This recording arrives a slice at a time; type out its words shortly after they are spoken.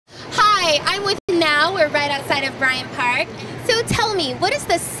Okay, I'm with you now. We're right outside of Bryant Park. So tell me, what is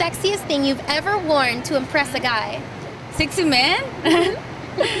the sexiest thing you've ever worn to impress a guy? Sexy man?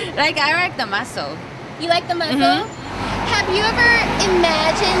 Like, I like the muscle. You like the muscle? Have you ever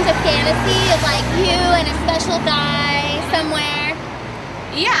imagined a fantasy of like you and a special guy somewhere?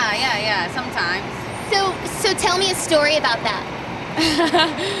 Yeah, sometimes. So tell me a story about that.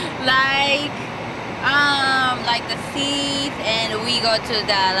 Like the seas, and we go to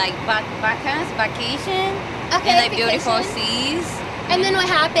the like vacation, Okay, and like beautiful vacation. seas. And then what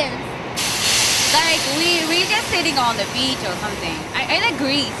happens? Like we just sitting on the beach or something. I like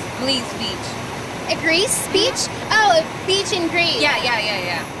Greece beach. A Greece beach? Oh, a beach in Greece. Yeah.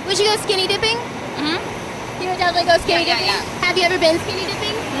 Would you go skinny dipping? You would definitely go skinny Yeah, dipping? yeah. Have you ever been skinny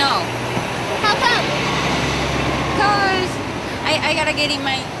dipping? No, How come? cause I gotta get in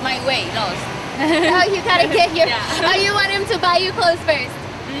my weight lost. Oh, you gotta get your... Yeah. Oh, you want him to buy you clothes first?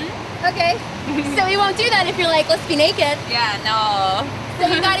 Okay. So he won't do that if you're like, let's be naked. Yeah, no. So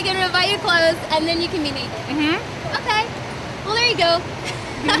you gotta get him to buy you clothes and then you can be naked. Okay. Well, there you go.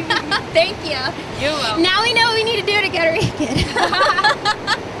 Thank you. You're welcome. Now we know what we need to do to get her naked.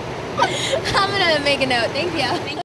 I'm gonna make a note. Thank you.